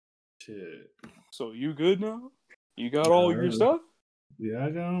Shit. So you good now? You got all your stuff? Yeah, I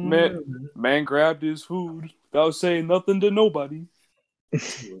got all my man grabbed his food without saying nothing to nobody.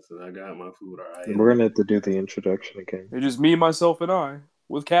 Listen, I got my food, all right. We're gonna have to do the introduction again. It's just me, myself, and I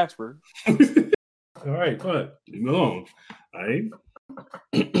with Casper. All right, but leave me alone. All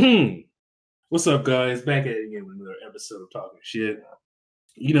right. What's up, guys? Back at it again with another episode of Talking Shit.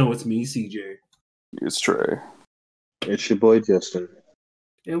 You know it's me, CJ. It's Trey. It's your boy Justin.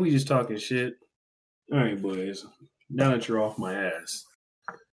 And we just talking shit. All right, boys. Now that you're off my ass,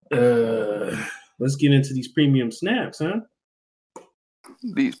 let's get into these premium snaps, huh?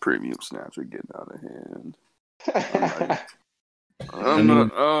 These premium snaps are getting out of hand.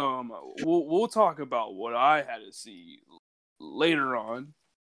 We'll talk about what I had to see later on.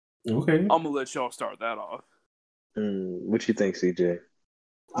 Okay. I'm gonna let y'all start that off. What you think, CJ?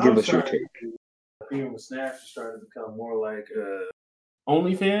 Give us your take. Premium snaps are starting to become more like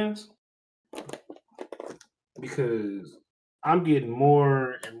OnlyFans, because I'm getting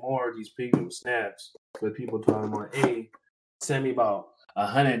more and more of these premium snaps with people talking about, hey, send me about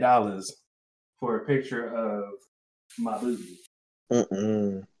 $100 for a picture of my booty.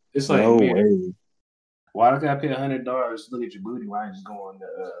 It's like, no man, way. why do I pay $100 to look at your booty? Why don't I just go on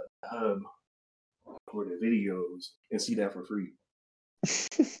the hub or the videos and see that for free?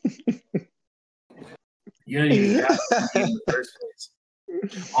 You don't even got to see it in the first place.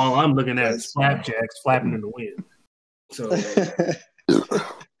 All I'm looking at is flapjacks flapping in the wind. So,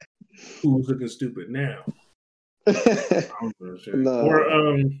 who's looking stupid now? No.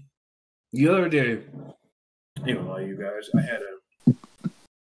 Or the other day, I ain't gonna lie, you guys, I had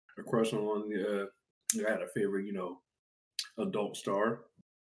a crush on the. I had a favorite, adult star.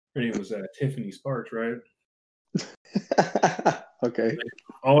 Her name was Tiffany Sparks, right? Okay.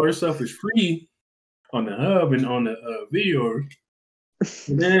 All her stuff was free on the hub and on the video.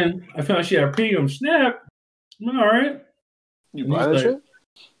 And then I found she had a premium snap. I'm like, all right. You buy that shit?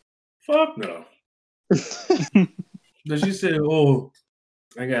 Fuck no. Then she said, "Oh,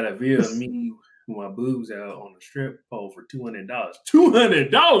 I got a video of me with my boobs out on a strip pole for $200."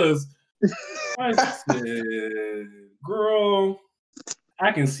 $200? I said, "Girl,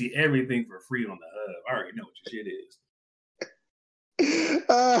 I can see everything for free on the hub. I already know what your shit is. You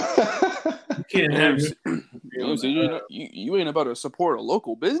can't have you ain't about to support a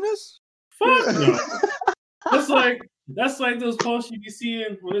local business? Fuck no." That's like those posts you be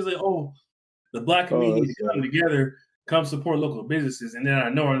seeing when it's like, oh, the Black community come together, come support local businesses, and then I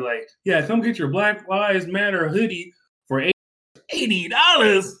know are like, yeah, come get your Black Lives Matter hoodie for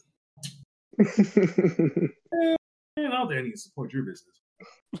 $80. Man, out there need to support your business.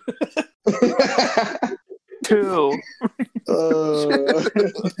 Chill.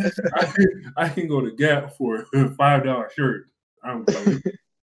 I can go to Gap for a $5 shirt. I'm coming.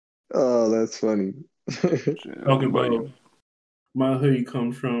 Oh, that's funny. Talking about my hoodie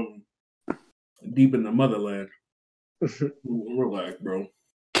comes from deep in the motherland. Relax, bro.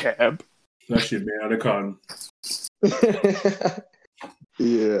 Cab. That shit made out of cotton.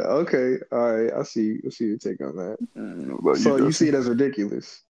 Yeah. Okay. All right. I see your take on that. So you see it as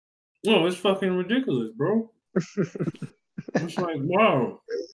ridiculous? No, it's fucking ridiculous, bro. It's like, wow.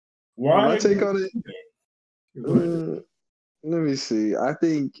 Why? My take on it. Let me see. I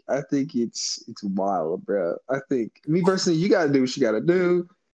think it's wild, bro. I think me personally, you gotta do what you gotta do,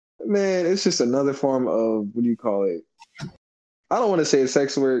 man. It's just another form of, what do you call it? I don't want to say it's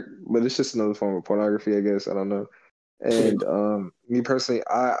sex work, but it's just another form of pornography, I guess. I don't know. And me personally,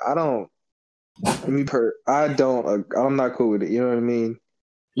 I'm not cool with it. You know what I mean?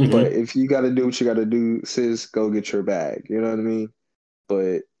 Mm-hmm. But if you got to do what you got to do, sis, go get your bag. You know what I mean?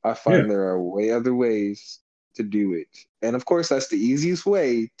 But I find there are way other ways to do it. And of course, that's the easiest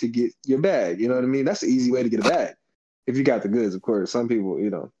way to get your bag. You know what I mean? That's the easy way to get a bag. If you got the goods, of course. Some people, they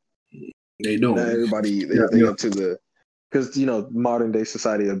don't. Not everybody, they up to the, because, modern day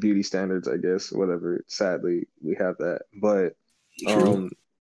society of beauty standards, I guess, whatever. Sadly, we have that. But,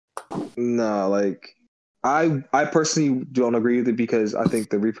 no, like, I personally don't agree with it, because I think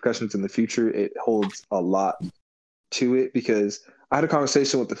the repercussions in the future, it holds a lot to it. Because I had a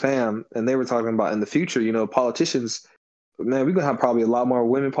conversation with the fam, and they were talking about in the future, politicians, man, we're going to have probably a lot more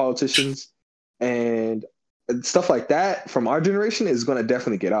women politicians, and stuff like that from our generation is going to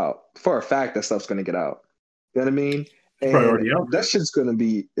definitely get out. For a fact, that stuff's going to get out. You know what I mean? And that shit's going to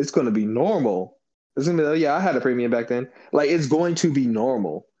be, it's going to be normal. It's going to be, I had a premium back then. Like, it's going to be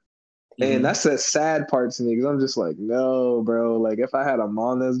normal. And that's the sad part to me, because I'm just like, no, bro. Like, if I had a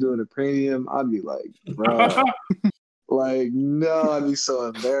mom that's doing a premium, I'd be like, bro. Like, no, I'd be so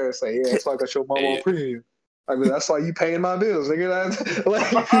embarrassed. Like, yeah, it's like I show mom on premium. I mean, that's why you paying my bills, nigga.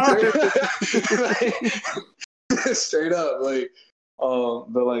 Straight up, like,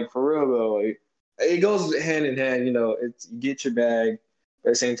 but like for real though, like it goes hand in hand. You know, it's you get your bag. But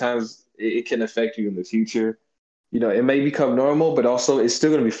at the same time, it can affect you in the future. You know, it may become normal, but also it's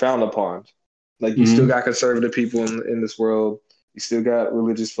still going to be frowned upon. Like you still got conservative people in this world. You still got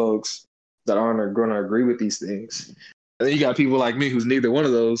religious folks that aren't going to agree with these things. And then you got people like me who's neither one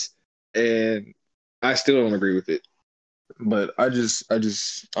of those, and I still don't agree with it. But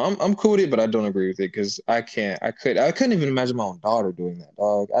I'm cool with it, but I don't agree with it because I couldn't even imagine my own daughter doing that,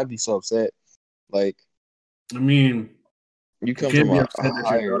 dog. I'd be so upset. Like, I mean, you come can't from be a upset that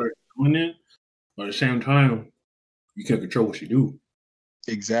higher. your daughter is doing it, but at the same time, you can't control what she do.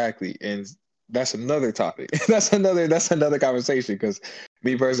 Exactly, and that's another topic. that's another conversation. Because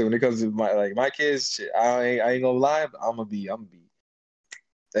me personally, when it comes to my kids, shit, I ain't gonna lie. I'm gonna be.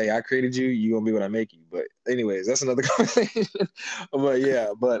 Hey, I created you. You gonna be what I make you. But anyways, that's another conversation. But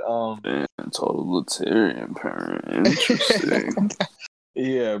yeah, Man, totalitarian parent. Interesting.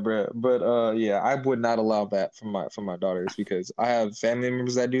 yeah, bro. But yeah, I would not allow that from my daughters because I have family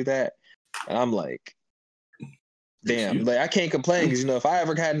members that do that, and I'm like, damn, like I can't complain because if I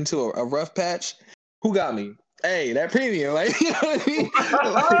ever got into a rough patch, who got me? Hey, that premium, like you know what I mean?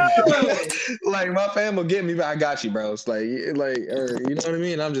 like my fam will get me, but I got you, bro. It's like, or you know what I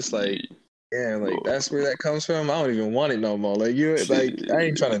mean? I'm just like, yeah, like that's where that comes from. I don't even want it no more. Like like I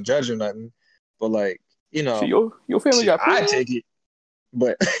ain't trying to judge or nothing, but like So your family got premium? I take it,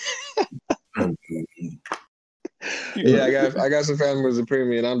 but yeah, I got some family members of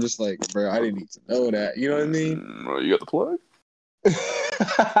premium, and I'm just like, bro, I didn't need to know that. You know what I mean? You got the plug?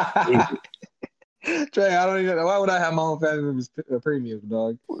 Trey, I don't even know. Why would I have my own family members premium,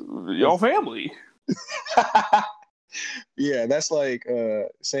 dog? Y'all family. Yeah, that's like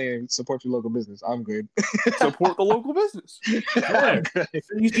saying support your local business. I'm good. Support the local business. Yeah.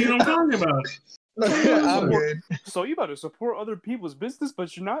 You see what I'm talking about? I'm good. So you about to support other people's business,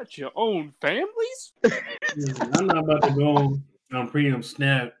 but you're not your own families? I'm not about to go on Premium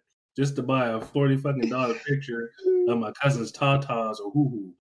Snap just to buy a $40 picture of my cousin's tatas or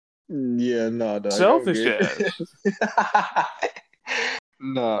hoo-hoo. Yeah, no, dog. Selfish ass.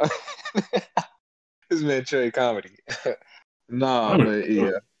 No. This man Trey comedy. Nah, but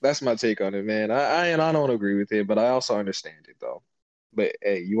yeah, that's my take on it, man. I don't agree with it, but I also understand it though. But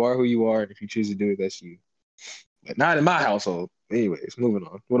hey, you are who you are, and if you choose to do it, that's you. But not in my household. Anyways, moving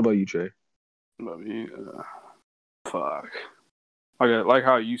on. What about you, Trey? I mean, fuck. Like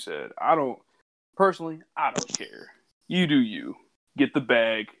how you said, I don't care. You do you. Get the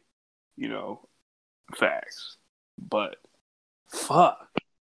bag, facts. But fuck.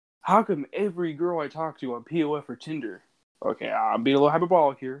 How come every girl I talk to on POF or Tinder, okay, I'm being a little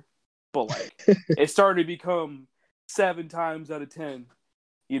hyperbolic here, but like it's starting to become 7 times out of 10,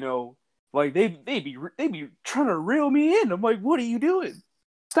 like they be trying to reel me in. I'm like, what are you doing?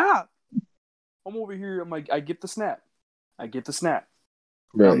 Stop. I'm over here. I'm like, I get the snap.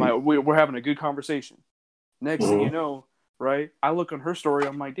 Right. I'm like, we're having a good conversation. Next thing you know, right? I look on her story.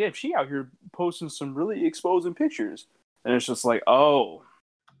 I'm like, damn, she out here posting some really exposing pictures, and it's just like, oh,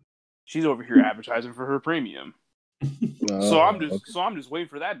 she's over here advertising for her premium. So I'm just waiting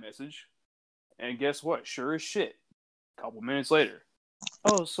for that message, and guess what? Sure as shit. A couple minutes later,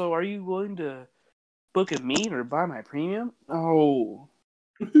 oh, so are you willing to book a meet or buy my premium? Oh,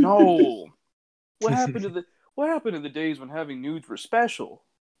 no. What happened to the days when having nudes were special?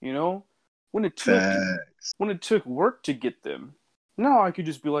 When it took work to get them. Now I could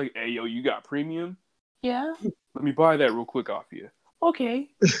just be like, hey, yo, you got premium? Yeah. Let me buy that real quick off you. Okay.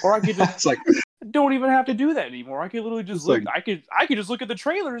 Or I could just don't even have to do that anymore. I could literally just look. I could just look at the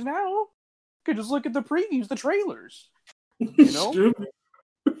trailers now. I could just look at the previews, the trailers.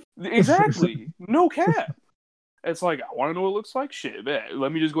 Exactly. No cap. It's like, I want to know what it looks like. Shit, man.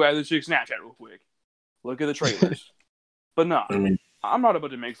 Let me just go add this chick's Snapchat real quick. Look at the trailers. But no, I'm not about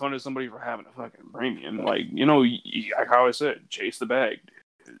to make fun of somebody for having a fucking premium. Like, like how I said, chase the bag.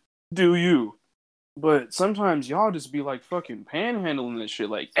 Do you? But sometimes y'all just be like fucking panhandling this shit.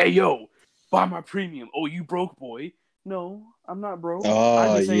 Like, hey, yo, buy my premium. Oh, you broke, boy. No, I'm not broke.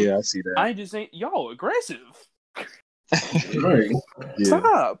 Oh, yeah, I see that. I just ain't, y'all aggressive. Right.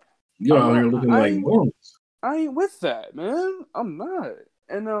 Stop. You're out here looking like bones. I ain't with that, man. I'm not.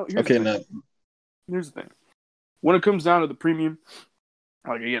 And here's the thing. When it comes down to the premium,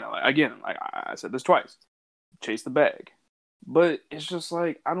 like I said this twice, chase the bag. But it's just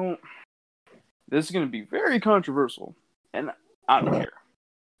like, this is going to be very controversial, and I don't care.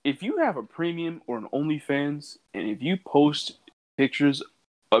 If you have a premium or an OnlyFans, and if you post pictures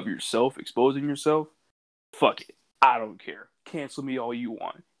of yourself exposing yourself, fuck it. I don't care. Cancel me all you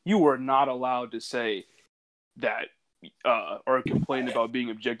want. You are not allowed to say that or complain about being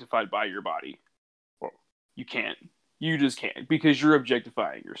objectified by your body. Well, you can't. You just can't because you're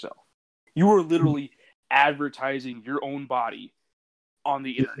objectifying yourself. You are literally advertising your own body on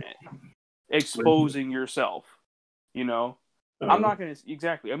the internet, exposing yourself. You know, I'm not gonna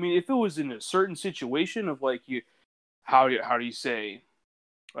exactly. I mean, if it was in a certain situation of like you, how do you say,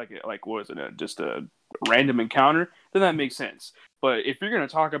 like what was it? Just a random encounter, then that makes sense. But if you're gonna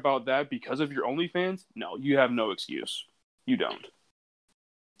talk about that because of your OnlyFans, no, you have no excuse. You don't.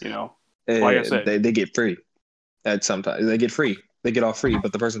 You know, like I said, they get free. At sometimes they get free. They get off free,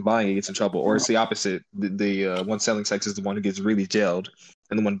 but the person buying it gets in trouble. Or it's the opposite. The one selling sex is the one who gets really jailed,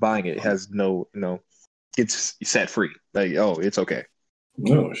 and the one buying it has no, gets set free. Like, oh, it's okay.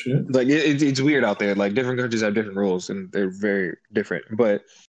 No shit. Like it's weird out there. Like different countries have different rules, and they're very different. But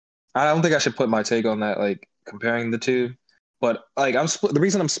I don't think I should put my take on that. Like comparing the two. But like I'm split. The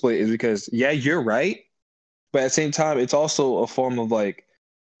reason I'm split is because you're right, but at the same time, it's also a form of like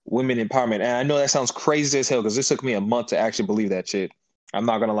women empowerment. And I know that sounds crazy as hell because this took me a month to actually believe that shit. I'm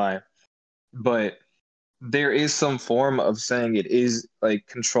not gonna lie, but there is some form of saying it is like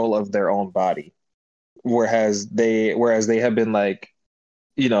control of their own body, whereas they have been like,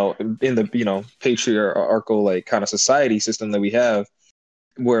 in the patriarchal like kind of society system that we have,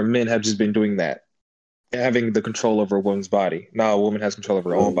 where men have just been doing that, having the control over a woman's body. Now a woman has control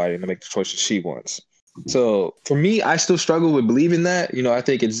over her own body and to make the choices she wants. So for me, I still struggle with believing that. I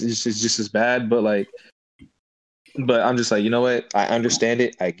think it's just as bad, but I'm just like, you know what? I understand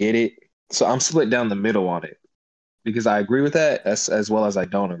it. I get it. So I'm split down the middle on it because I agree with that as well as I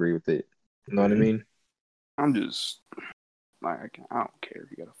don't agree with it. You know what I mean? I'm just like, I don't care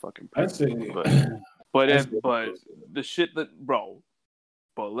if you got a fucking I'd say, but the shit that, bro.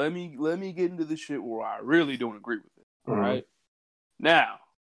 But let me get into the shit where I really don't agree with it. All right. Now,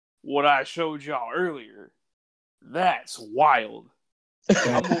 what I showed y'all earlier, that's wild. Like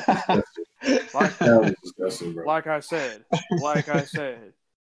I said.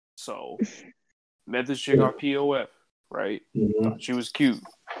 So, met this chick on POF, right? Thought she was cute.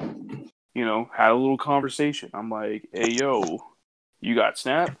 Had a little conversation. I'm like, hey, yo, you got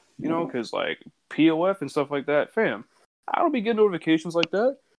Snap? Because like POF and stuff like that, fam. I don't be getting notifications like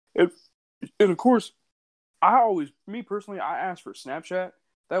that. And of course, me personally, I ask for Snapchat.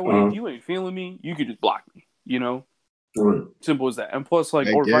 That way, if you ain't feeling me, you can just block me. Simple as that. And plus, like,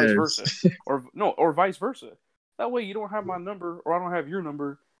 or vice versa, or vice versa. That way, you don't have my number, or I don't have your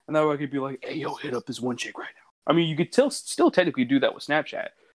number, and that way I could be like, hey, yo, hit up this one chick right now. I mean, you could still technically do that with Snapchat,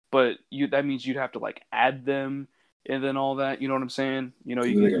 but that means you'd have to like add them and then all that. You know what I'm saying?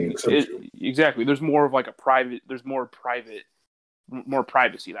 Exactly. There's more of like a private. There's more privacy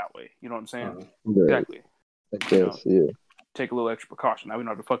that way. You know what I'm saying? Right. Exactly. I guess, yeah. Take a little extra precaution. Now we don't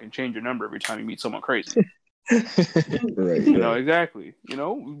have to fucking change your number every time you meet someone crazy. Right. Exactly. I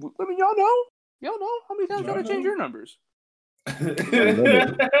mean, y'all know how many times you gotta change your numbers. Exactly.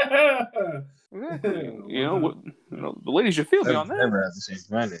 The ladies should feel me on that. I've never had to change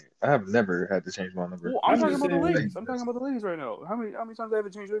my name. I have never had to change my number. Well, I'm talking about the ladies. I'm talking about the ladies right now. How many times I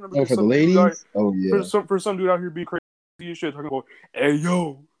haven't changed their number? Oh, for the ladies? Oh yeah. For some dude out here being crazy as shit, talking about, hey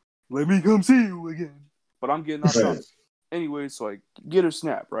yo, let me come see you again. But I'm getting off topic. Anyway, so I get a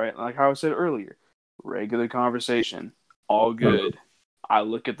Snap, right? Like how I said earlier, regular conversation, all good. I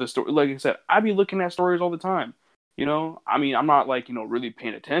look at the story. Like I said, I be looking at stories all the time. I mean, I'm not like, really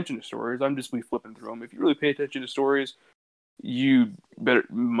paying attention to stories. I'm just flipping through them. If you really pay attention to stories, you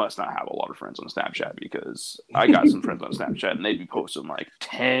must not have a lot of friends on Snapchat, because I got some friends on Snapchat and they'd be posting like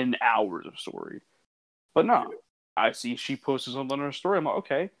 10 hours of story. But no, I see she posted something on her story. I'm like,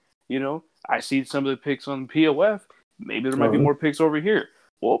 okay, I see some of the pics on POF. Maybe there might be more pics over here.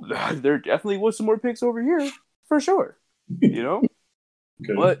 Well, there definitely was some more pics over here for sure. Okay.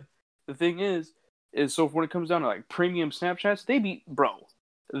 But the thing is so when it comes down to like premium Snapchats, they be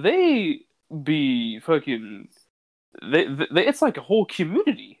fucking they it's like a whole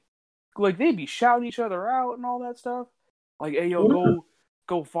community. Like they be shouting each other out and all that stuff. Like, hey yo,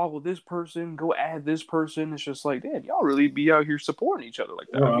 go follow this person, go add this person. It's just like, damn, y'all really be out here supporting each other like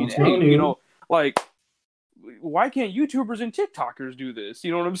that. Well, I mean, hey, like, why can't YouTubers and TikTokers do this?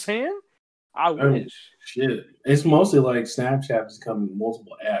 You know what I'm saying? I wish. Shit. It's mostly like Snapchat is becoming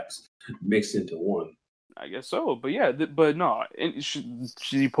multiple apps mixed into one. I guess so. But yeah, but no. And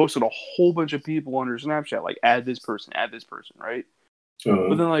she posted a whole bunch of people on her Snapchat, like, add this person, right?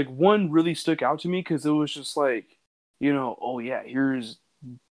 But then, like, one really stuck out to me because it was just like, oh yeah, here's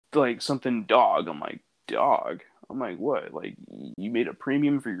like something dog. I'm like, dog? I'm like, what? Like, you made a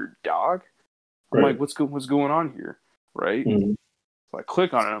premium for your dog? I'm like, what's going on here, right? Mm-hmm. So I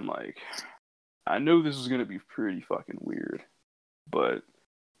click on it. I'm like, I know this is gonna be pretty fucking weird, but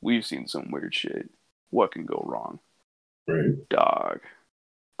we've seen some weird shit. What can go wrong? Right. Dog.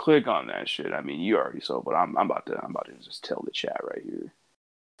 Click on that shit. I mean, you already saw, but I'm about to just tell the chat right here.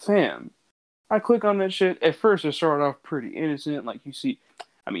 Fam, I click on that shit. At first, it started off pretty innocent. Like, you see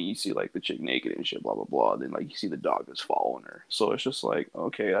like the chick naked and shit, blah, blah, blah. Then, like, you see the dog that's following her. So it's just like,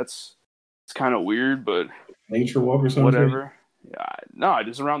 okay, it's kind of weird, but nature walk or something. Whatever. Yeah, no,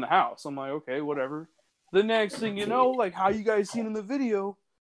 just around the house. I'm like, okay, whatever. The next thing you know, like how you guys seen in the video,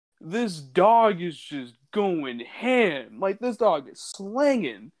 this dog is just going ham. Like, this dog is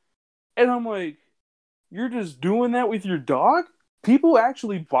slanging. And I'm like, you're just doing that with your dog? People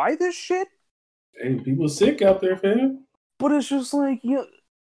actually buy this shit? Hey, people sick out there, fam. But it's just like,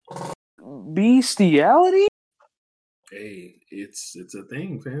 bestiality? Hey, it's a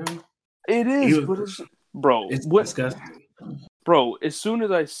thing, fam. It is, but it's disgusting. Bro, as soon as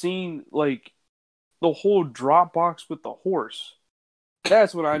I seen, like, the whole Dropbox with the horse,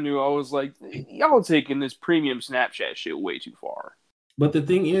 that's when I knew. I was like, y'all taking this premium Snapchat shit way too far. But the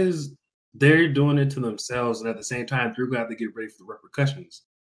thing is, they're doing it to themselves, and at the same time, they're going to have to get ready for the repercussions.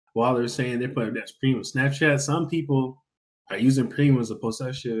 While they're saying they're putting that premium Snapchat, some people are using premiums to post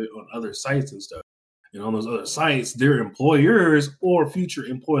that shit on other sites and stuff. And on those other sites, their employers or future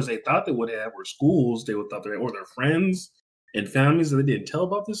employers they thought they would have, or schools they would thought they or their friends and families that they didn't tell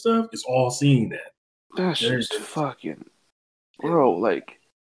about this stuff, is all seeing that. That's just fucking, bro. Like,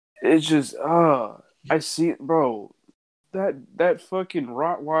 it's just, I see, bro. That fucking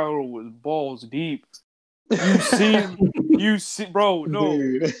Rottweiler was balls deep. You see, bro. No,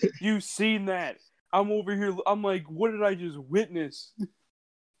 you seen that? I'm over here. I'm like, what did I just witness,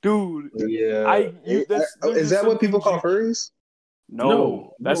 dude? Yeah. Is that what people call furries?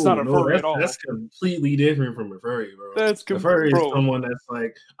 No, that's not a furry at all. That's completely different from a furry, bro. A furry is someone that's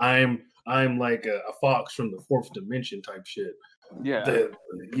like, I'm like a fox from the fourth dimension type shit. Yeah,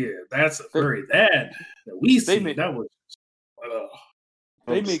 that's a furry. That we see. That was.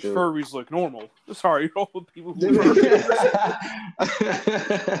 They make furries look normal. Sorry, all the people who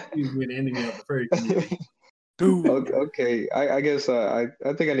He's been enemy of the furry community. Dude. Okay. I guess I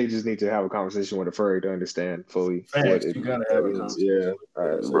think I just need to have a conversation with a furry to understand fully what it means. Yeah.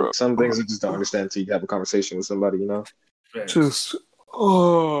 Some things I just don't understand until you have a conversation with somebody, you know? Facts.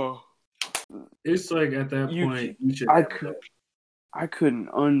 It's like at that point you should I couldn't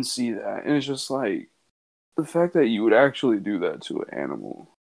unsee that. And it's just like the fact that you would actually do that to an animal,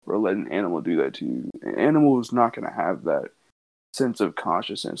 or let an animal do that to you. An animal is not going to have that sense of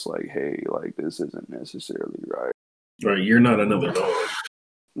consciousness, like, hey, like, this isn't necessarily right. Right, you're not another dog.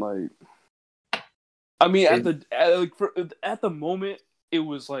 Like, I mean, at the moment, it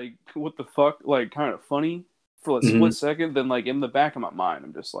was like, what the fuck, like, kind of funny for a split second. Then, like, in the back of my mind,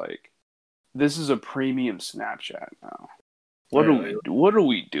 I'm just like, this is a premium Snapchat now. What are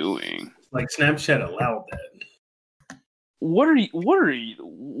we doing? Like, Snapchat allowed that. What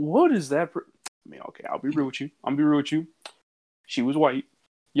is that? I mean, okay, I'll be real with you. She was white.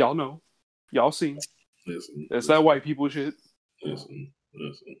 Y'all know. Y'all seen. Listen. That's that white people shit. Listen.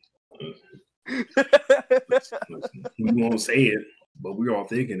 We won't say it, but we're all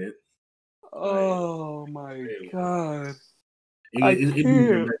thinking it. Oh my god. It'd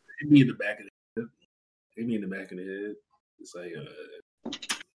be in the back of the head. It'd be in the back of the head. It's like,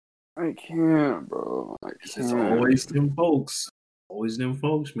 I can't, bro. It's always them folks. Always them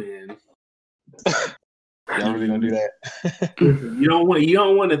folks, man. Y'all really gonna do that? You don't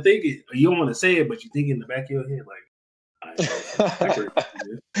want to think it. You don't want to say it, but you think it in the back of your head, like,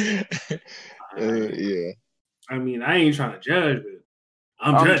 yeah. I mean, I ain't trying to judge, but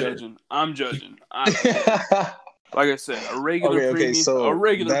I'm judging. Like I said, a regular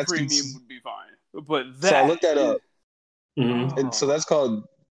premium would be fine. But that. So I looked that up. Mm-hmm. And so that's called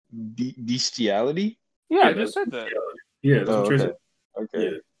bestiality? Yeah, I just said that. Yeah, that's what you're saying.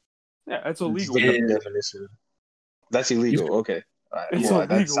 Okay. Yeah, that's illegal. Definition. That's illegal. Okay. It's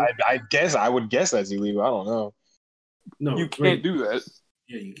illegal. I would guess that's illegal. I don't know. No, you can't do that.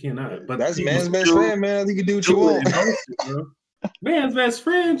 Yeah, you cannot. But that's man's best friend, man. You can do what you want. Man's best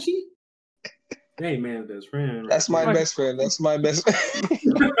friend. Hey, man's best friend. Right? That's my best friend. That's my best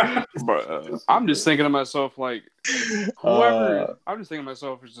friend. I'm just thinking to myself, like, whoever is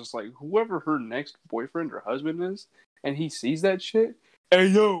just like, whoever her next boyfriend or husband is, and he sees that shit, hey,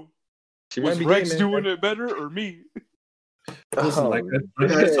 yo, was Rex doing it better or me? Listen, like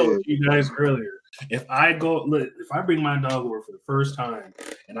I told you guys earlier, if I bring my dog over for the first time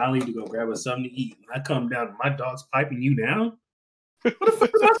and I leave to go grab us something to eat, and I come down and my dog's piping you down, What the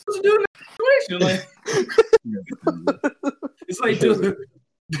fuck was I supposed to do in that situation? Like, it's like,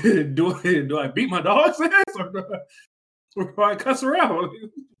 do I beat my dog's ass or do I cuss her out?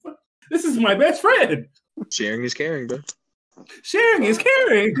 This is my best friend. Sharing is caring, bro. Sharing is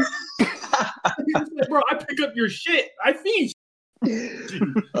caring. Like, bro, I pick up your shit. I feed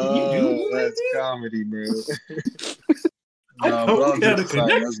you. That's comedy, bro. No, but all jokes aside,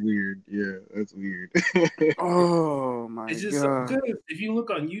 that's weird. Yeah, that's weird. Oh my it's just god! because if you look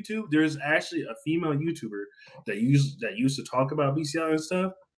on YouTube, there's actually a female YouTuber that used to talk about BCI and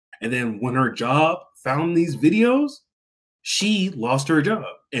stuff. And then when her job found these videos, she lost her job,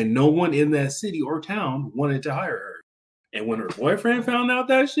 and no one in that city or town wanted to hire her. And when her boyfriend found out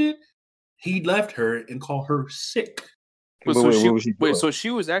that shit, he left her and called her sick. But so so she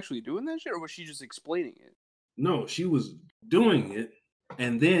was actually doing that shit, or was she just explaining it? No, she was doing it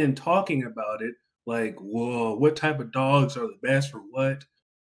and then talking about it like, whoa, what type of dogs are the best for what?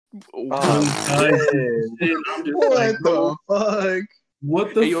 I'm just what the fuck?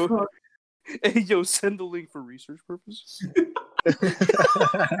 What the fuck? Hey, yo, send the link for research purposes. Bro,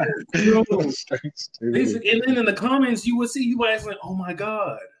 and then in the comments, you would see you guys like, oh my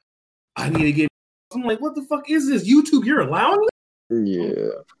god, I need to get. I'm like, what the fuck is this? YouTube, you're allowing it?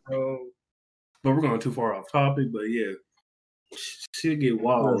 Yeah. Bro. But we're going too far off topic, but yeah. Shit get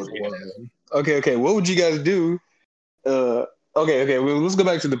wild. Okay. What would you guys do? Okay. Well, let's go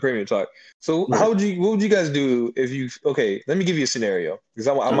back to the premium talk. So, right. what would you guys do if you? Okay, let me give you a scenario because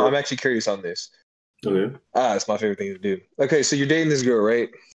I'm actually curious on this. Okay. It's my favorite thing to do. Okay, so you're dating this girl, right?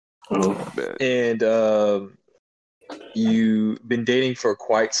 And you've been dating for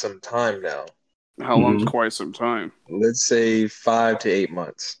quite some time now. How long's quite some time? Let's say 5 to 8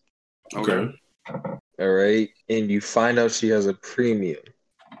 months. Okay. All right, and you find out she has a premium.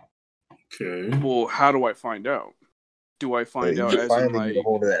 Okay. Well, how do I find out? Do I find out as in like get a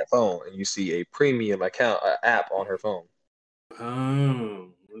hold of that phone and you see a premium app on her phone? Oh,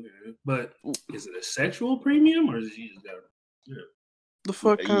 okay. But is it a sexual premium or is she just got? Yeah. The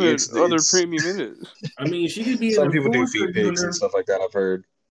fuck kind of other premium it is? I mean, she could be. Some people do feed pics and stuff like that. I've heard.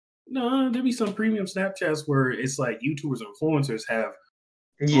 No, there be some premium Snapchats where it's like YouTubers and influencers have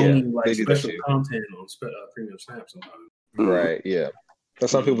only like special content on premium Snaps sometimes. Right. Yeah. But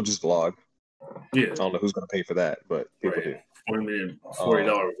some people just vlog. Yeah. I don't know who's gonna pay for that, but people do. 40-minute, $40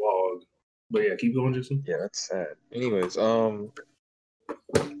 vlog. But yeah, keep going, Jason. Yeah, that's sad. Anyways, so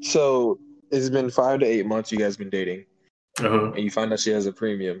it's been 5 to 8 months you guys been dating, and you find out she has a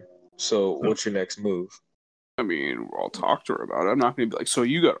premium. So what's your next move? I mean, I'll talk to her about it. I'm not gonna be like, so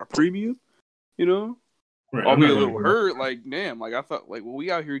you got a premium, you know? Right. I'll be a little hurt, like, damn, like I thought, like, well, we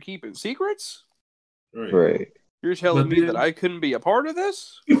out here keeping secrets, right? You're telling me that I couldn't be a part of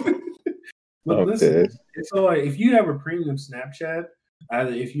this? But listen, so like, if you have a premium Snapchat,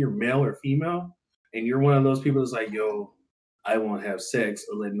 either if you're male or female, and you're one of those people that's like, yo, I won't have sex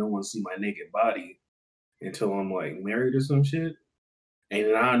or let no one see my naked body until I'm like married or some shit. And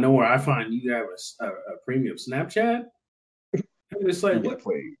then I know where I find you have a premium Snapchat. And it's like, what?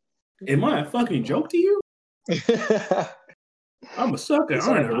 Am I a fucking joke to you? I'm a sucker. It's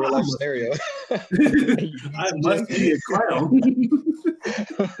like a real life scenario. I must be a clown.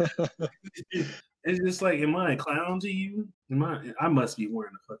 It's just like, am I a clown to you? I must be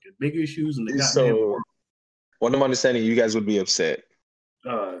wearing the fucking bigger shoes in the goddamn world. What I'm understanding, you guys would be upset.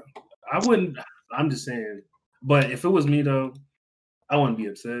 I wouldn't. I'm just saying. But if it was me though, I wouldn't be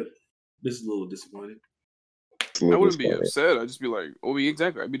upset. This is a little disappointed. I wouldn't be upset. I'd just be like, oh,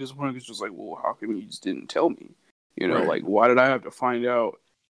 exactly. I'd be disappointed because just like, well, how come you just didn't tell me? You know, like, why did I have to find out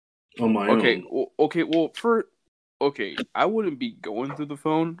on my own? I wouldn't be going through the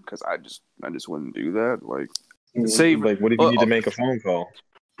phone because I just wouldn't do that. Like, like, what if you need to make a phone call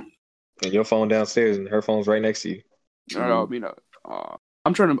and your phone downstairs and her phone's right next to you? I mean,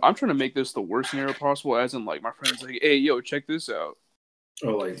 I'm trying to make this the worst scenario possible. As in, like, my friend's like, hey, yo, check this out.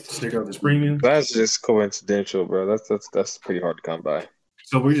 Oh, like stick out this premium. That's just coincidental, bro. That's pretty hard to come by.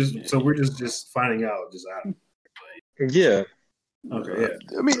 So we're just finding out just out. Yeah. Okay. Yeah.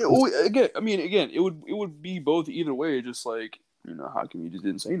 I mean, again, it would be both either way. Just like, you know, how come you just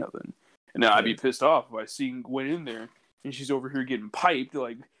didn't say nothing? And then I'd be pissed off if I went in there and she's over here getting piped.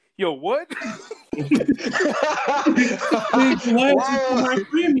 Like, yo, what? My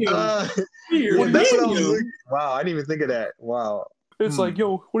premium. That's what I was like. Wow, I didn't even think of that. Wow. It's like,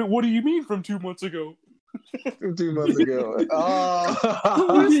 yo, what do you mean from 2 months ago? 2 months ago.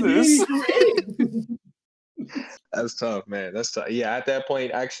 Who is this? That's tough, man. That's tough. Yeah, at that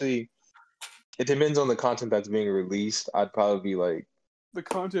point, actually, it depends on the content that's being released. I'd probably be like, the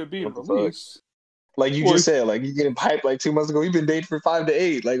content being released. Like you just said, like you getting piped like 2 months ago. You've been dating for 5 to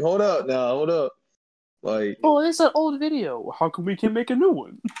 8. Like, hold up now, hold up. Like, oh, it's an old video. How come we can't make a new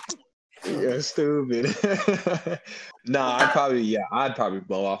one? yeah, stupid. Nah, I'd probably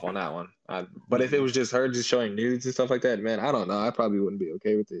blow off on that one. But if it was just her just showing nudes and stuff like that, man, I don't know. I probably wouldn't be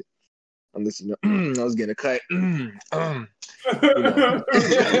okay with it. Unless, you know, I was getting a cut.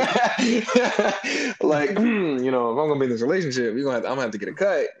 Like, you know, if I'm gonna be in this relationship, I'm gonna have to get a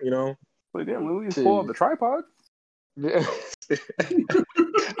cut, you know. Like, damn, let me just pull out the tripod. Yeah.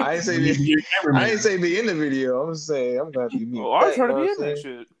 I ain't say be in the video. I'm saying I'm gonna have to be. Oh, I'm trying to be in that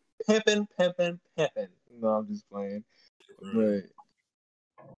shit. Pimping. No, I'm just playing. But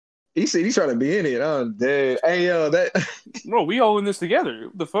he said he's trying to be in it. I'm dead. Hey, yo, that. Bro, we all in this together.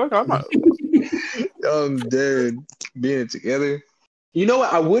 What the fuck? I'm not. I'm dead. Being it together. You know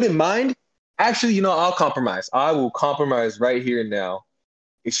what? I wouldn't mind. Actually, you know, I'll compromise. I will compromise right here and now.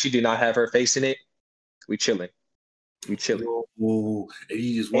 If she did not have her face in it, we chilling. Whoa. And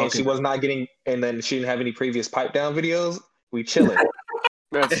you just and she was not getting, and then she didn't have any previous pipe down videos. We chilling.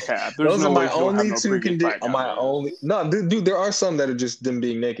 That's cap. Those are my only two conditions. No, dude. There are some that are just them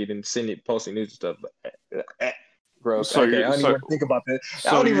being naked and posting news and stuff. But gross. So okay, I don't even think about that.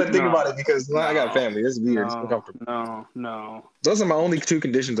 I don't even think about it because I got family. It's weird. It's uncomfortable. No. Those are my only two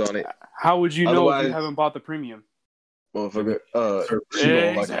conditions on it. How would you know if you haven't bought the premium? Well,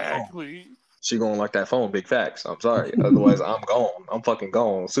 Exactly. She gonna like that phone. Big facts. I'm sorry. Otherwise, I'm gone. I'm fucking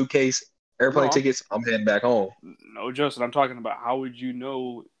gone. Suitcase, airplane tickets. I'm heading back home. No, Justin. I'm talking about how would you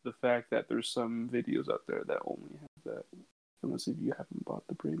know the fact that there's some videos out there that only have that, unless if you haven't bought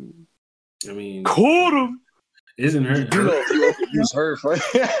the premium. I mean, caught him. Isn't her? You do know if you use her phone.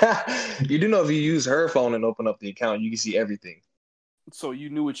 You do know if you use her phone and open up the account, you can see everything. So you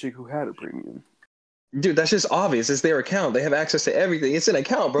knew a chick who had a premium. Dude, that's just obvious. It's their account. They have access to everything. It's an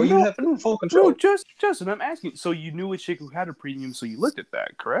account, bro. You have full control. No, Justin, I'm asking. So you knew a chick who had a premium, so you looked at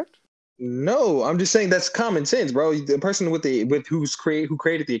that, correct? No, I'm just saying that's common sense, bro. The person who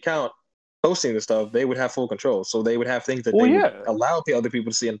created the account, posting the stuff, they would have full control. So they would have things that would allow the other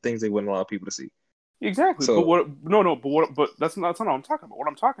people to see and things they wouldn't allow people to see. Exactly. So, but that's not what I'm talking about. What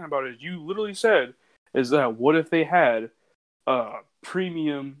I'm talking about is you literally said is that what if they had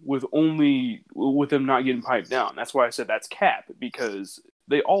premium with them not getting piped down? That's why I said that's cap, because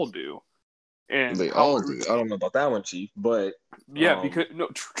they all do. And they all do. I don't know about that one, Chief, but because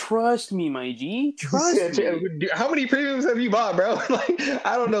trust me, my G. Trust me. How many premiums have you bought, bro? Like,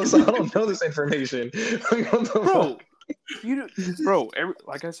 I don't know. So I don't know this information, bro.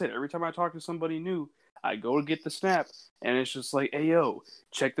 Like I said, every time I talk to somebody new, I go to get the snap, and it's just like, hey, yo,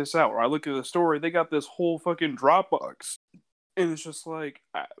 check this out. Or I look at the story, they got this whole fucking Dropbox. And it's just like,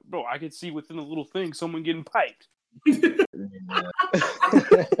 bro, I could see within a little thing someone getting piped. Yeah,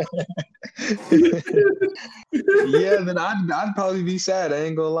 then I'd probably be sad. I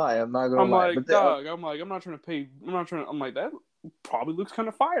ain't gonna lie. I'm not gonna lie. Like, dog, I'm like, that probably looks kind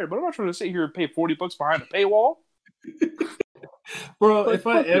of fire, but I'm not trying to sit here and pay $40 behind a paywall. Bro, if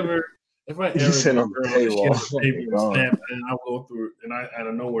I ever sit on the paywall, snap, and I go through, and I out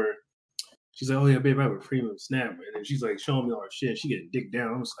of nowhere, she's like, "Oh yeah, babe, I have a premium snap," and then she's like showing me all her shit. She getting dick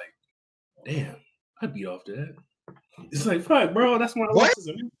down. I'm just like, damn, I'd beat off that. It's like, fuck, bro, that's one of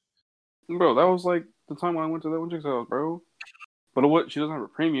the Bro, that was like the time when I went to that one chick's house, bro. But she doesn't have a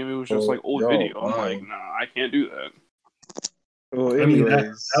premium. It was just like old video. I'm like, nah, I can't do that. Well,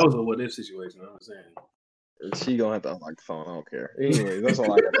 anyways, that was a what if situation. I'm saying. She gonna have to unlock the phone. I don't care. Anyways, that's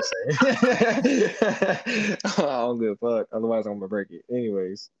all I gotta say. I don't give a fuck. Otherwise, I'm gonna break it.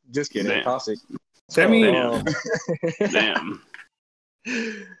 Anyways, just kidding. Damn. Toxic. Damn.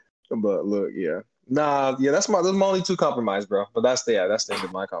 But look, yeah. Nah, yeah, that's my only two compromise, bro. But that's the end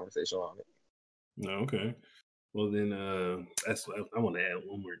of my conversation on it. No, okay. Well then, I want to add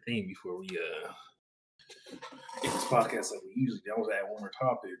one more thing before we get this podcast like we usually do. I want to add one more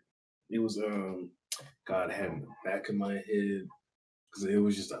topic. It was God, I had in the back of my head because it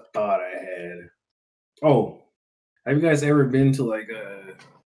was just a thought I had. Oh, have you guys ever been to like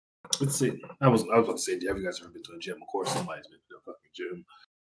let's see, I was about to say, have you guys ever been to a gym? Of course, somebody's been to a fucking gym.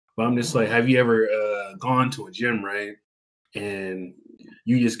 But I'm just like, have you ever gone to a gym, right? And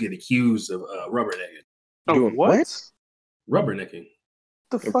you just get accused of rubbernecking. Oh, what? Rubbernecking.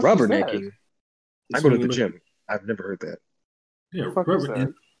 The fuck rubbernecking? Is that? I go to the gym. I've never heard that. Yeah,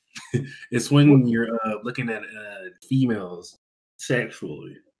 rubbernecking. It's when you're looking at females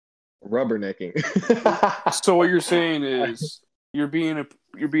sexually. Rubbernecking. So what you're saying is you're being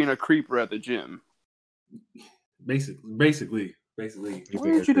a creeper at the gym. Basically. Why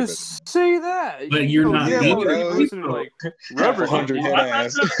did you just say that? But you're not. Like rubber.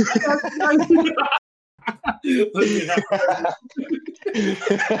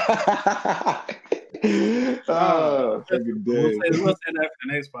 Oh, we'll say that for the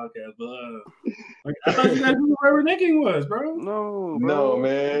next podcast. But I thought you guys knew where Nicking was, bro. No, no,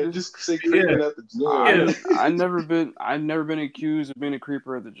 man, just say creeping at the gym. I've never been accused of being a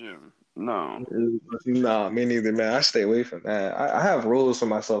creeper at the gym. No. Nah, me neither, man. I stay away from that. I have rules for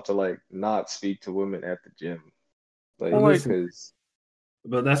myself to like not speak to women at the gym, like because.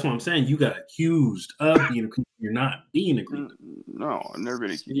 But that's what I'm saying. You got accused of being a creeper. You're not being a creeper. No, I've never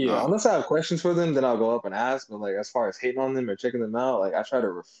been accused. Yeah, no. Unless I have questions for them, then I'll go up and ask. But like, as far as hating on them or checking them out, like I try to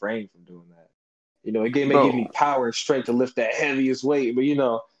refrain from doing that. You know, it may give me power and strength to lift that heaviest weight, but you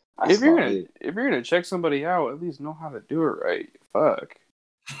know, if you're gonna check somebody out, at least know how to do it right. Fuck.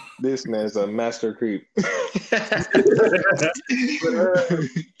 This man's a master creep.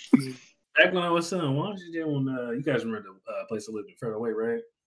 Back when I was son, why don't you do when you guys remember the place I lived in further away, right?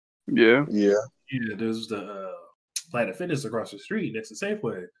 Yeah. There's the Planet Fitness across the street next to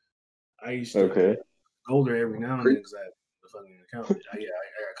Safeway. I used to go there every now and then because I had the fucking account. I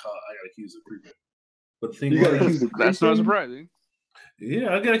got accused of creeping. But the thing that's not surprising.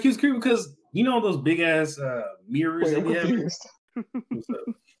 Yeah, I got accused of creeping because you know those big ass mirrors that you have.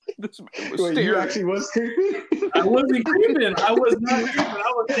 Wait, you actually was creeping? I wasn't creeping. I was not creeping.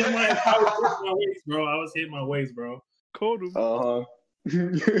 I was hitting my waist, bro. I was hitting my waist, bro. Called him.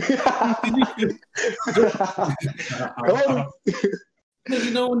 Because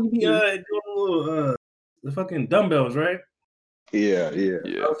you know when you be doing little the fucking dumbbells, right? Yeah.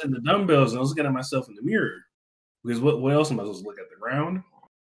 I was in the dumbbells and I was looking at myself in the mirror. Because what else am I supposed to look at? The ground?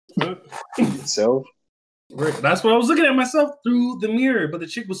 Itself? Right. That's what I was looking at myself through the mirror, but the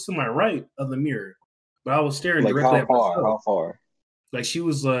chick was to my right of the mirror. But I was staring directly at myself. How far? Like she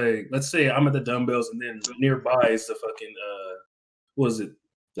was like, let's say I'm at the dumbbells and then nearby is the fucking what was it?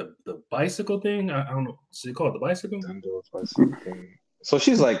 The bicycle thing? I don't know. Is it called the bicycle? Bicycle thing. So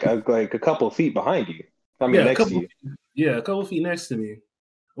she's like a couple of feet behind you. I mean, next to you. Yeah, a couple of feet next to me.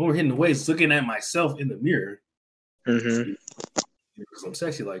 When we're hitting the weights, looking at myself in the mirror. Mm-hmm. Because I'm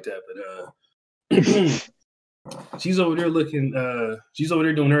sexy like that, but she's over there looking. She's over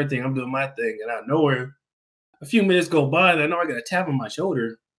there doing her thing. I'm doing my thing, and I know her. A few minutes go by, and I know I got a tap on my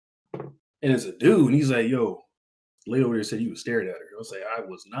shoulder, and it's a dude, and he's like, "Yo." Lady over there said you was staring at her. I was like, I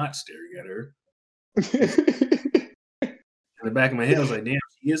was not staring at her. In the back of my head, I was like, damn,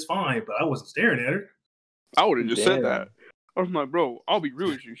 she is fine, but I wasn't staring at her. I would have just said that. I was like, bro, I'll be real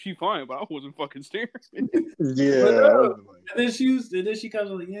with you. She fine, but I wasn't fucking staring. Yeah. And then she comes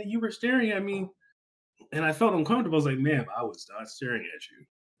like, yeah, you were staring at me. And I felt uncomfortable. I was like, ma'am, I was not staring at you.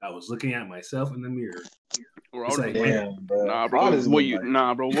 I was looking at myself in the mirror. It's like, damn, bro. Nah, bro. What you should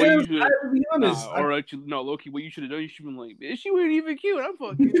no, Loki, what you should have done, you should have been like, bitch, she wasn't even cute. I'm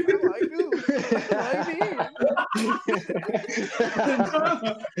fucking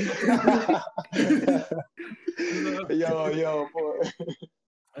Yo, boy.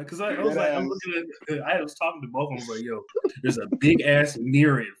 Because I was like, I'm looking at, I was talking to both of them. I was like, yo, there's a big ass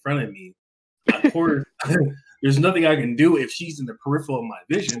mirror in front of me. Of course, there's nothing I can do if she's in the peripheral of my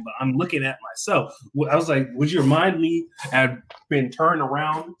vision, but I'm looking at myself. I was like, would you remind me had been turned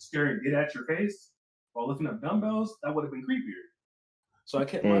around, staring dead at your face while looking at dumbbells? That would have been creepier. So I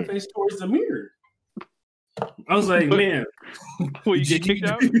kept my face towards the mirror. I was like, man. Will you get kicked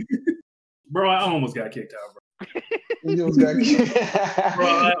out? Bro, I almost got kicked out, bro. You almost got kicked out.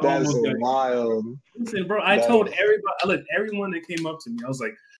 Bro, that's wild. Listen, bro, I told everybody, look, everyone that came up to me, I was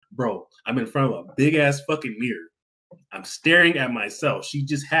like, bro, I'm in front of a big ass fucking mirror. I'm staring at myself. She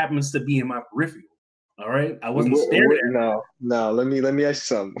just happens to be in my peripheral. All right, I wasn't staring at her. No. Let me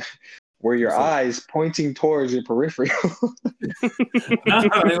ask you something. Were your eyes pointing towards your peripheral? No,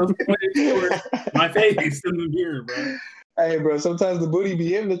 it was pointing towards my face in the mirror, bro. Hey, bro, sometimes the booty be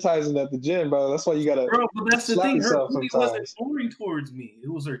hypnotizing at the gym, bro. That's why you gotta. Bro, but that's the thing. Her booty wasn't pointing towards me. It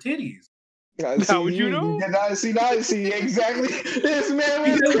was her titties. How would you know? Now I see exactly. This man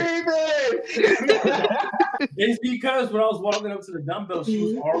was creeping. It's because when I was walking up to the dumbbell, she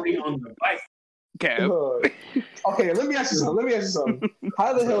was already on the bike. Okay, let me ask you something.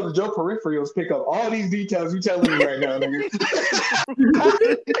 How the hell did your peripherals pick up all these details you telling me right now, nigga?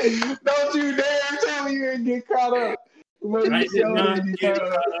 Don't you dare tell me you didn't get caught up. I did not get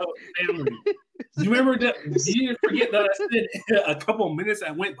caught up, family. You remember that? You didn't forget that I said a couple minutes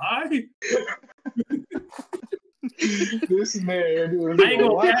that went by? This man, I ain't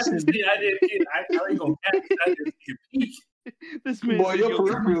gonna catch this shit. I ain't gonna catch it. I didn't take a peek. This man, boy, your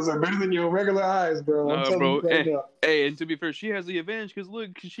peripherals are better than your regular eyes, bro. Bro. Hey, and to be fair, she has the advantage because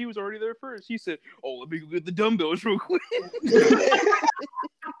look, she was already there first. He said, "Oh, let me go get the dumbbells real quick."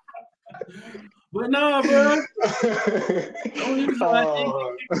 But nah, bro. The only reason why I think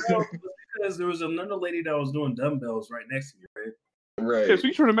it kicked out was because there was another lady that was doing dumbbells right next to me, right? Right. Yeah, so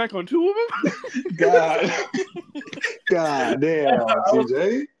you trying to Mac on two of them? God damn,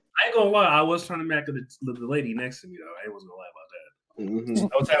 CJ. I ain't gonna lie, I was trying to Mac the lady next to me though. I wasn't gonna lie about that. Mm-hmm.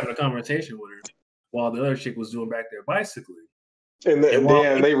 I was having a conversation with her while the other chick was doing back there bicycling. And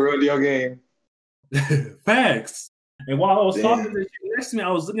damn, they ruined your game. Facts. And while I was talking to the chick next to me, I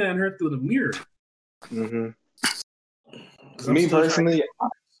was looking at her through the mirror. Mm-hmm. Me personally,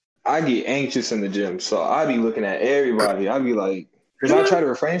 I get anxious in the gym, so I be looking at everybody. I be like, because I try to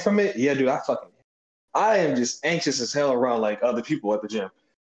refrain from it. Yeah, dude, I am just anxious as hell around like other people at the gym.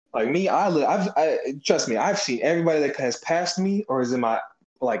 Like me, trust me, I've seen everybody that has passed me or is in my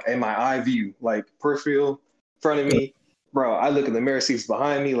eye view, like peripheral, front of me, bro. I look in the mirror, seats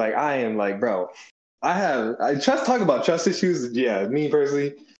behind me, like I am like, bro. Talk about trust issues. Yeah, me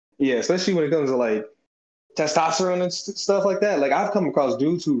personally, yeah, especially when it comes to like testosterone and stuff like that. Like I've come across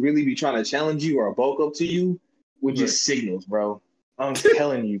dudes who really be trying to challenge you or bulk up to you with just signals, bro. I'm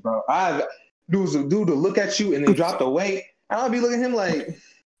telling you, bro. I've dudes to look at you and then drop the weight. I'll be looking at him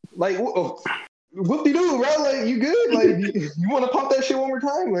like whoop-de-doo, bro. Like you good? Like you want to pump that shit one more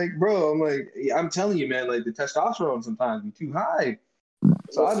time? Like, bro, I'm telling you, man. Like the testosterone sometimes be too high.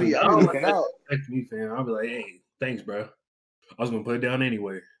 So I'll be looking out. Like me, fam. I'll be like, hey, thanks, bro. I was gonna put it down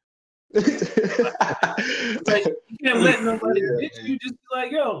anyway. Like, you can't let nobody bitch you. Just be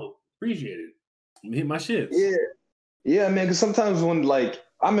like, yo, appreciate it. Hit my shit. Yeah, man. Because sometimes when like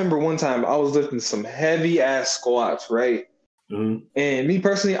I remember one time I was lifting some heavy ass squats, right? Mm-hmm. And me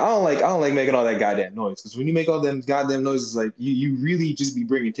personally, I don't like making all that goddamn noise because when you make all them goddamn noises, like you really just be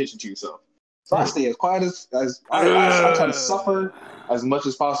bringing attention to yourself. So I stay as quiet as I try to suffer as much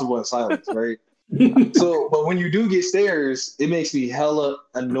as possible in silence, right? So, but when you do get stares, it makes me hella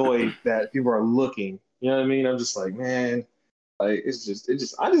annoyed that people are looking. You know what I mean? I'm just like, man, like I just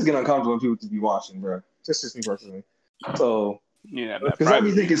get uncomfortable when people just be watching, bro. That's just me personally. So, yeah, because I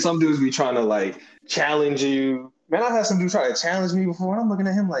be thinking some dudes be trying to like challenge you. Man, I had some dudes try to challenge me before, and I'm looking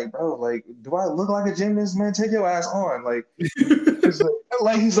at him like, bro, like, do I look like a gymnast? Man, take your ass on. Like,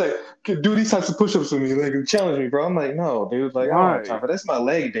 he's like, do these types of push-ups with me, like, challenge me, bro. I'm like, no, dude, like, I don't have time for that. That's my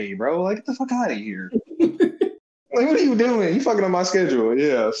leg day, bro. Like, get the fuck out of here. Like, what are you doing? You fucking on my schedule.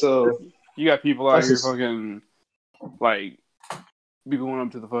 Yeah, so you got people out here fucking like be going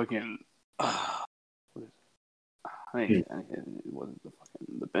up to the fucking I think it wasn't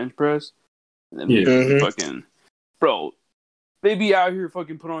the bench press. And then fucking bro, they be out here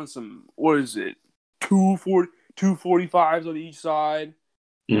fucking put on some, what is it, 245s on each side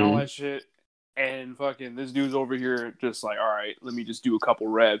and all that shit. And fucking this dude's over here just like, all right, let me just do a couple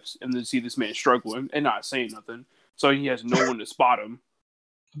reps and then see this man struggling and not saying nothing. So he has no one to spot him.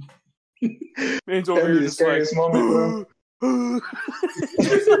 Man's over here just like, moment, bro.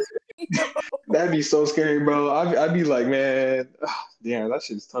 That'd be so scary, bro. I'd be like, man, damn, that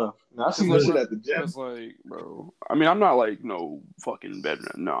shit's tough. I see that shit at the gym. It's like, bro. I mean, I'm not like no fucking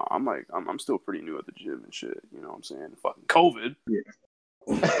veteran. No, I'm like, I'm still pretty new at the gym and shit. You know what I'm saying? Fucking COVID.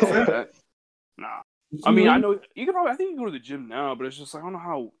 Yeah. Nah. I mean, I know you can probably. I think you can go to the gym now, but it's just like I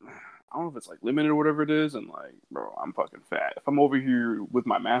don't know if it's like limited or whatever it is. And like, bro, I'm fucking fat. If I'm over here with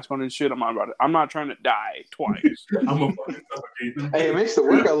my mask on and shit, I'm not trying to die twice. I'm a fucking suffocating. Hey, it makes the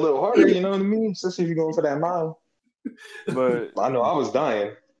workout a little harder. You know what I mean? Especially if you're going for that mile. But I know I was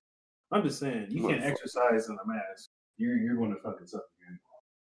dying. I'm just saying, you can't exercise in a mask. You're going to fucking suffocate.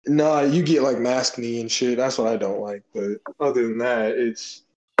 No, you get like mask knee and shit. That's what I don't like. But other than that, it's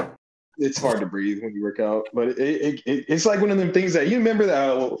hard to breathe when you work out. But it's like one of them things that you remember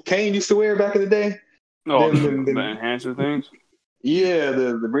that Kane used to wear back in the day. Oh, the enhancer things. Yeah,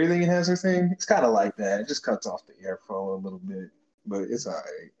 the breathing enhancer thing. It's kind of like that. It just cuts off the airflow a little bit, but it's all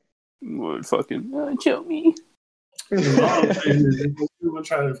right. Would fucking choke me. People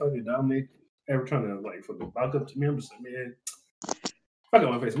trying to fucking dominate. Ever trying to like fucking walk up to me? I'm just like, man, fuck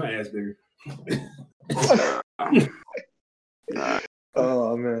on my face, my ass bigger.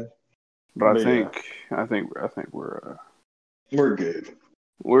 Oh man. But I think we're good.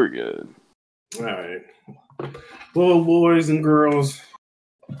 We're good. All right. Well, boys and girls,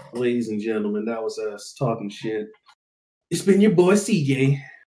 ladies and gentlemen, that was us talking shit. It's been your boy CJ.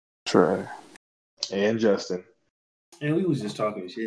 Trey. And Justin. And we was just talking shit.